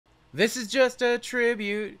This is just a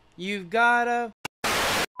tribute. You've gotta...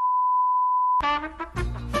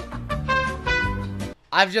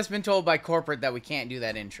 I've just been told by corporate that we can't do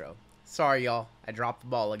that intro. Sorry, y'all. I dropped the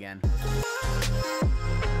ball again.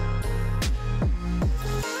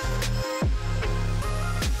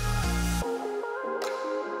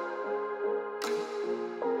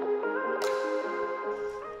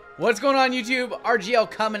 What's going on, YouTube? RGL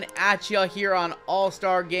coming at you here on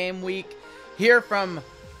All-Star Game Week. Here from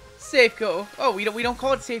Safeco. Oh, we don't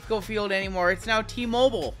call it Safeco Field anymore. It's now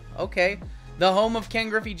T-Mobile. Okay. The home of Ken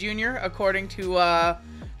Griffey Jr., according to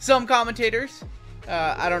some commentators.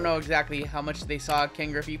 I don't know exactly how much they saw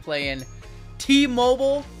Ken Griffey play in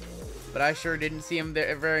T-Mobile, but I sure didn't see him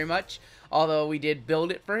there very much. Although we did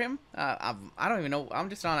build it for him. I don't even know.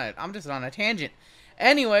 I'm just on a tangent.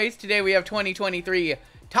 Anyways, today we have 2023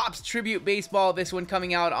 Topps Tribute Baseball. This one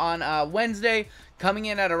coming out on Wednesday, coming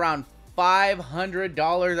in at around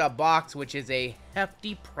 $500 a box, which is a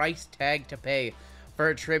hefty price tag to pay for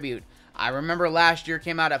a tribute. I remember last year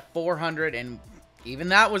came out at $400, and even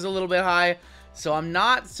that was a little bit high, so I'm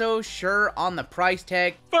not so sure on the price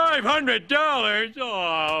tag. $500?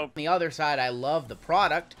 Oh. On the other side, I love the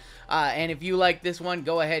product, and if you like this one,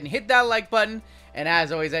 go ahead and hit that like button, and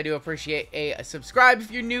as always, I do appreciate a subscribe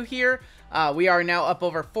if you're new here. We are now up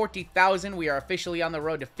over 40,000. We are officially on the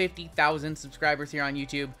road to 50,000 subscribers here on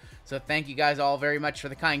YouTube. So thank you guys all very much for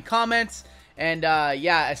the kind comments. And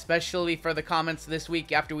yeah, especially for the comments this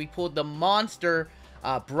week after we pulled the monster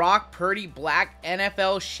Brock Purdy Black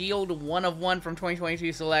NFL Shield 1 of 1 from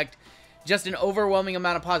 2022 Select. Just an overwhelming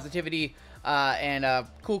amount of positivity and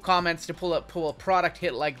cool comments to pull a product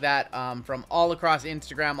hit like that from all across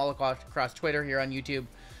Instagram, all across Twitter here on YouTube.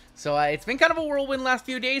 So it's been kind of a whirlwind last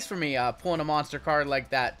few days for me, pulling a monster card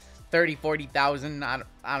like that. 30, 40,000, I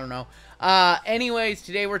don't know. Anyways,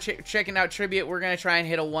 today we're checking out Tribute. We're going to try and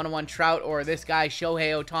hit a 1-on-1 Trout or this guy,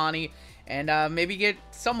 Shohei Ohtani, and maybe get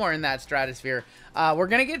somewhere in that stratosphere. We're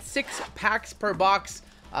going to get 6 packs per box.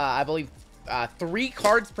 I believe 3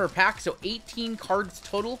 cards per pack, so 18 cards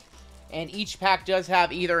total. And each pack does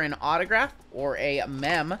have either an autograph or a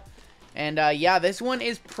mem. And yeah, this one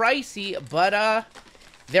is pricey, but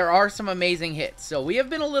there are some amazing hits. So we have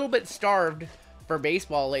been a little bit starved for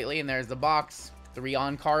baseball lately, and there's the box. 3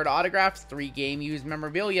 on-card autographs, 3 game-used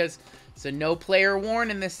memorabilias. So no player worn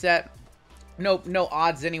in this set. No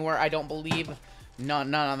odds anywhere, I don't believe.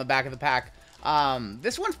 None on the back of the pack.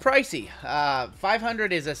 This one's pricey.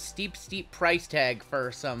 500 is a steep price tag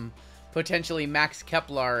for some potentially Max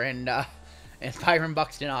Kepler and Byron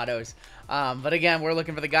Buxton autos. But again, we're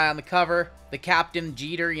looking for the guy on the cover, the Captain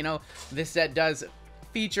Jeter. You know, this set does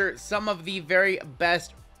feature some of the very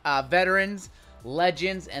best veterans,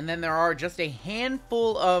 legends, and then there are just a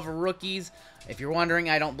handful of rookies. If you're wondering,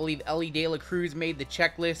 I don't believe Ellie De La Cruz made the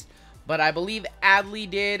checklist, but I believe Adley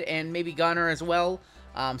did, and maybe Gunnar as well.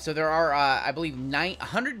 So there are, I believe,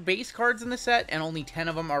 100 base cards in the set, and only 10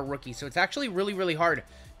 of them are rookies. So it's actually really hard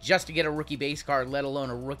just to get a rookie base card, let alone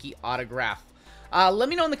a rookie autograph. Let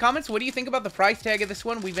me know in the comments, what do you think about the price tag of this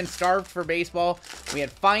one? We've been starved for baseball. We had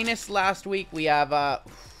Finest last week. We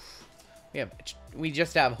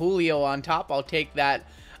just have Julio on top. I'll take that.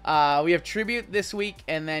 We have Tribute this week,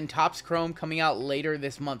 and then Topps Chrome coming out later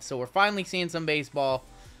this month. So we're finally seeing some baseball.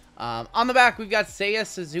 On the back, we've got Seiya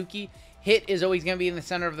Suzuki. Hit is always going to be in the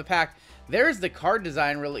center of the pack. There's the card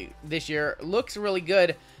design really this year. Looks really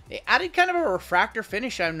good. They added kind of a refractor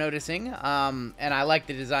finish, I'm noticing. And I like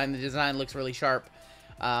the design. The design looks really sharp.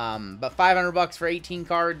 But $500 for 18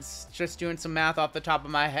 cards. Just doing some math off the top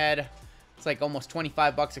of my head. It's like almost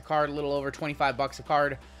 25 bucks a card, a little over 25 bucks a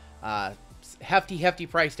card. Hefty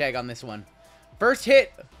price tag on this one. First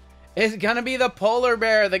hit is going to be the Polar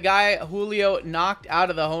Bear, the guy Julio knocked out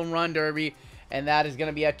of the home run derby. And that is going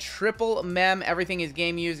to be a triple mem. Everything is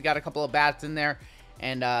game used. Got a couple of bats in there.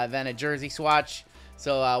 And then a jersey swatch.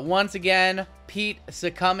 So once again, Pete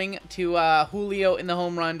succumbing to Julio in the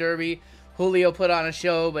home run derby. Julio put on a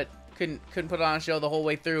show, but couldn't put on a show the whole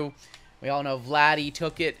way through. We all know Vladdy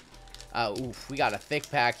took it. Oof, we got a thick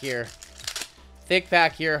pack here. Thick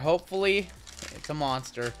pack here. Hopefully, it's a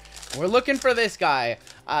monster. We're looking for this guy.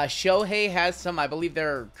 Shohei has some, I believe,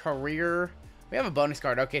 their career. We have a bonus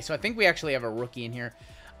card. Okay, so I think we actually have a rookie in here.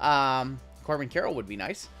 Corbin Carroll would be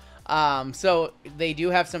nice. So they do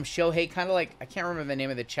have some Shohei, kind of like, I can't remember the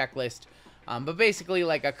name of the checklist. But basically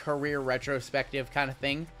like a career retrospective kind of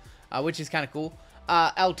thing, which is kind of cool.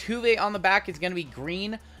 Altuve on the back is going to be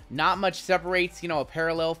green. Not much separates, you know, a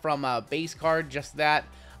parallel from a base card, just that.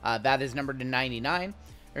 That is numbered to 99.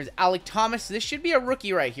 There's Alec Thomas. This should be a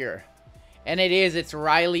rookie right here. And it is. It's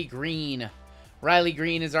Riley Green. Riley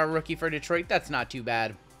Green is our rookie for Detroit. That's not too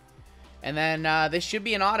bad. And then this should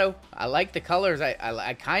be an auto. I like the colors.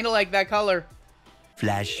 I kind of like that color.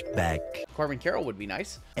 Flashback. Corbin Carroll would be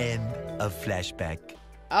nice. End of flashback.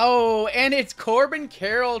 Oh, and it's Corbin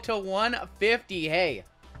Carroll to 150. Hey,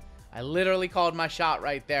 I literally called my shot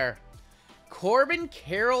right there. Corbin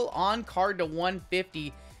Carroll on card to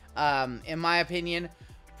 150. In my opinion,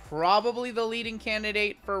 probably the leading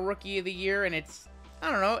candidate for Rookie of the Year. And it's, I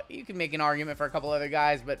don't know, you can make an argument for a couple other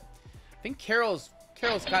guys, but I think Carroll's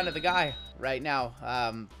kind of the guy right now.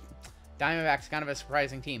 Diamondbacks kind of a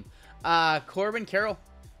surprising team. Corbin Carroll,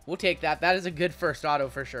 we'll take that. That is a good first auto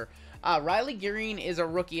for sure. Riley Green is a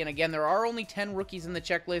rookie, and again, there are only 10 rookies in the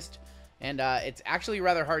checklist, and it's actually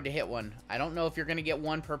rather hard to hit one. I don't know if you're going to get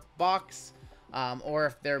one per box, or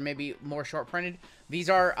if they're maybe more short printed. These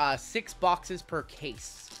are 6 boxes per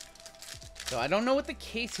case. So I don't know what the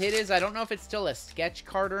case hit is. I don't know if it's still a sketch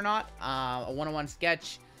card or not. A 101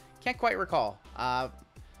 sketch. Can't quite recall.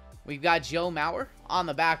 We've got Joe Mauer. On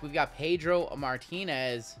the back, we've got Pedro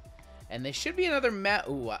Martinez. And this should be another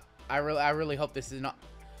Ooh, I really hope this is not...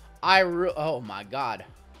 Oh my god.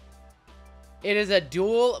 It is a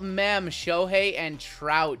dual mem, Shohei and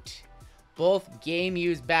Trout. Both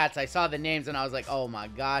game-used bats. I saw the names and I was like, oh my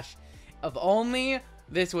gosh. If only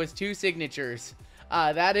this was 2 signatures.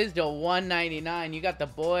 That is the 199. You got the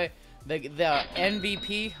boy, the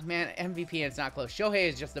MVP. Man, MVP, and it's not close. Shohei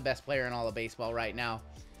is just the best player in all of baseball right now.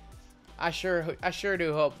 I sure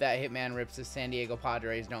do hope that Hitman rips the San Diego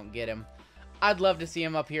Padres don't get him. I'd love to see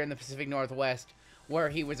him up here in the Pacific Northwest, where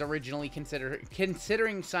he was originally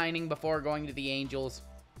considering signing before going to the Angels.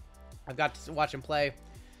 I've got to watch him play.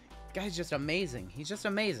 Guy's just amazing. He's just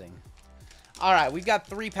amazing. All right, we've got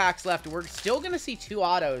 3 packs left. We're still going to see 2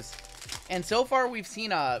 autos. And so far, we've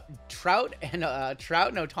seen a Trout and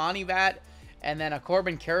Ohtani bat, and then a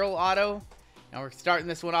Corbin Carroll auto. Now we're starting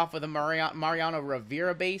this one off with a Mariano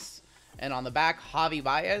Rivera base. And on the back, Javi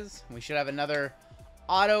Baez. We should have another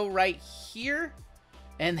auto right here.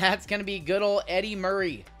 And that's going to be good old Eddie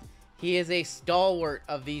Murray. He is a stalwart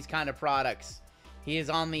of these kind of products. He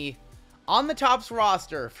is on the Topps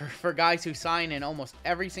roster for guys who sign in almost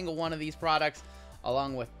every single one of these products,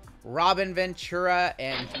 along with Robin Ventura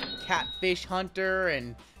and Catfish Hunter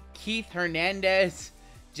and Keith Hernandez.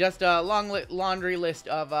 Just a long laundry list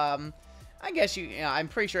of, I guess I'm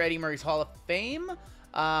pretty sure Eddie Murray's Hall of Fame.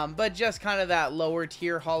 But just kind of that lower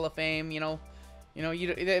tier Hall of Fame,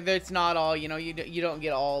 it's not all, you don't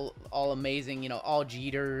get all amazing, all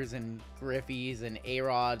Jeters and Griffeys and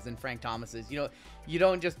A-Rods and Frank Thomases. You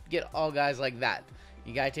don't just get all guys like that.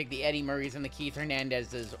 You got to take the Eddie Murrays and the Keith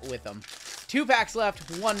Hernandezes with them. 2 packs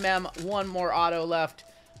left, 1 mem, 1 more auto left.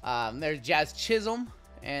 There's Jazz Chisholm,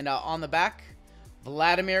 and on the back,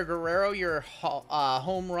 Vladimir Guerrero, your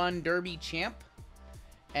home run derby champ.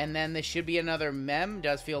 And then this should be another mem.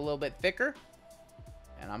 Does feel a little bit thicker.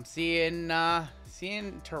 And I'm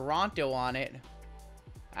seeing Toronto on it.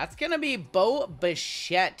 That's going to be Bo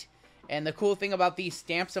Bichette. And the cool thing about these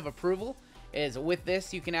stamps of approval is with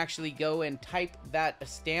this, you can actually go and type that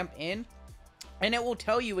stamp in. And it will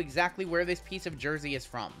tell you exactly where this piece of jersey is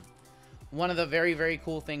from. One of the very, very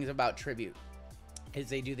cool things about Tribute is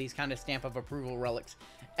they do these kind of stamp of approval relics.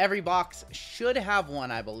 Every box should have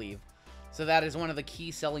one, I believe. So that is one of the key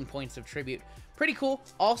selling points of Tribute. Pretty cool.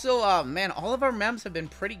 Also, man, all of our mems have been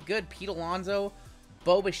pretty good. Pete Alonso,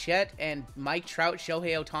 Bo Bichette, and Mike Trout,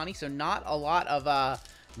 Shohei Ohtani. So not a lot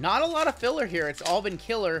of filler here. It's all been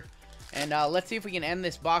killer. And let's see if we can end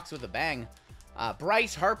this box with a bang.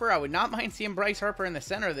 Bryce Harper. I would not mind seeing Bryce Harper in the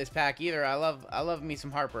center of this pack either. I love me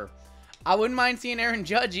some Harper. I wouldn't mind seeing Aaron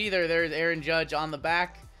Judge either. There's Aaron Judge on the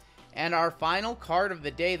back. And our final card of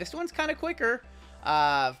the day. This one's kind of quicker.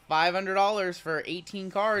 $500 for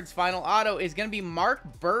 18 cards. Final auto is going to be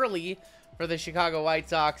Mark Burley for the Chicago White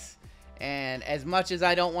Sox. And as much as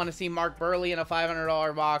I don't want to see Mark Burley in a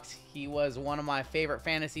 $500 box, he was one of my favorite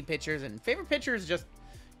fantasy pitchers and favorite pitchers just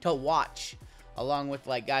to watch, along with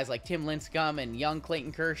guys like Tim Lincecum and young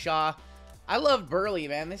Clayton Kershaw. I love Burley,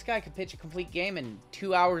 man. This guy could pitch a complete game in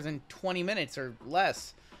 2 hours and 20 minutes or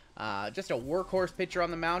less. Just a workhorse pitcher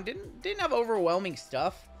on the mound. Didn't have overwhelming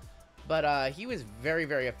stuff. But he was very,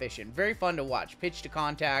 very efficient. Very fun to watch. Pitch to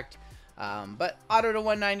contact. But auto to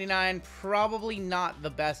 199, probably not the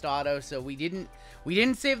best auto. So we didn't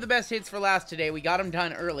save the best hits for last today. We got them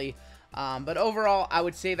done early. But overall, I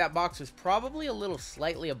would say that box was probably a little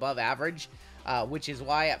slightly above average. Which is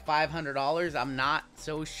why at $500, I'm not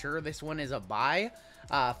so sure this one is a buy.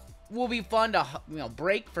 Will be fun to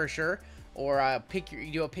break for sure. Or pick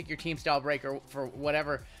your team style break or for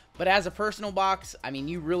whatever. But as a personal box, I mean,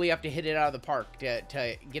 you really have to hit it out of the park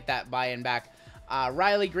to get that buy-in back.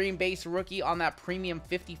 Riley Green base rookie on that premium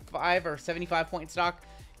 55 or 75 point stock.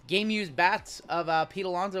 Game used bats of Pete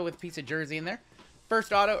Alonso with a piece of jersey in there.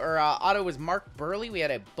 First auto was Mark Burley. We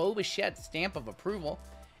had a Bo Bichette stamp of approval.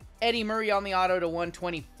 Eddie Murray on the auto to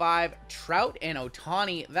 125. Trout and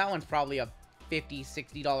Ohtani. That one's probably a $50,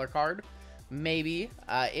 $60 card. Maybe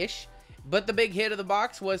ish. But the big hit of the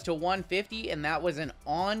box was to 150, and that was an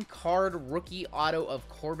on-card rookie auto of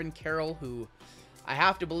Corbin Carroll, who I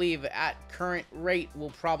have to believe at current rate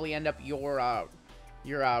will probably end up your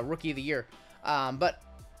rookie of the year. But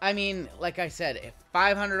I mean, like I said, if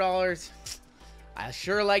 $500, I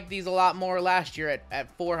sure liked these a lot more last year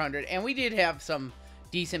at $400, and we did have some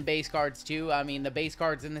decent base cards too. I mean, the base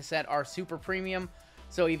cards in this set are super premium,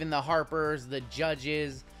 so even the Harpers, the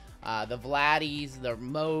Judges, the Vladdies, the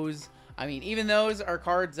Moes, I mean, even those are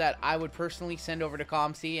cards that I would personally send over to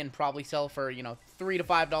ComC and probably sell for, $3 to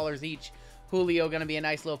 $5 each. Julio going to be a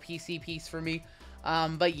nice little PC piece for me.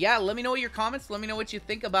 But yeah, let me know your comments. Let me know what you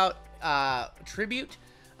think about Tribute.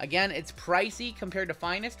 Again, it's pricey compared to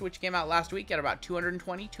Finest, which came out last week at about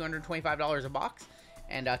 $220, $225 a box.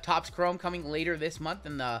 And Topps Chrome coming later this month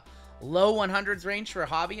in the low 100s range for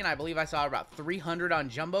Hobby, and I believe I saw about 300 on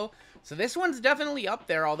Jumbo. So this one's definitely up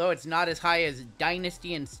there, although it's not as high as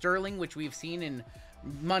Dynasty and Sterling, which we've seen in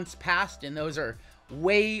months past, and those are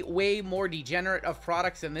way, way more degenerate of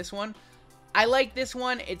products than this one. I like this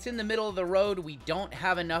one. It's in the middle of the road. We don't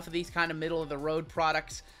have enough of these kind of middle of the road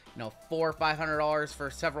products. $400 or $500 for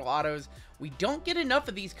several autos. We don't get enough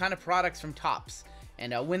of these kind of products from Topps.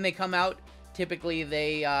 And when they come out, typically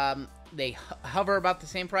they hover about the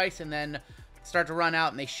same price and then start to run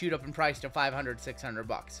out and they shoot up in price to $500,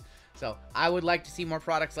 $600. So I would like to see more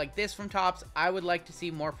products like this from Topps. I would like to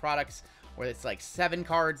see more products where it's like 7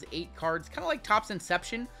 cards, 8 cards, kind of like Topps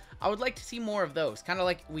Inception. I would like to see more of those, kind of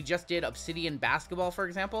like we just did Obsidian Basketball, for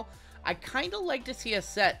example. I kind of like to see a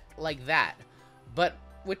set like that, but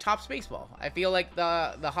with Topps Baseball. I feel like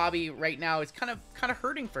the hobby right now is kind of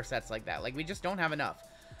hurting for sets like that. Like, we just don't have enough.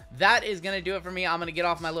 That is going to do it for me. I'm going to get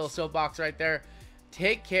off my little soapbox right there.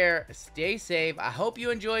 Take care. Stay safe. I hope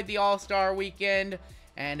you enjoyed the All-Star weekend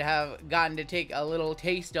and have gotten to take a little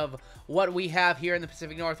taste of what we have here in the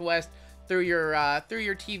Pacific Northwest through your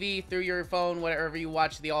TV, through your phone, whatever you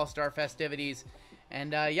watch the All-Star festivities.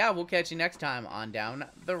 And yeah, we'll catch you next time on Down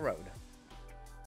the Road.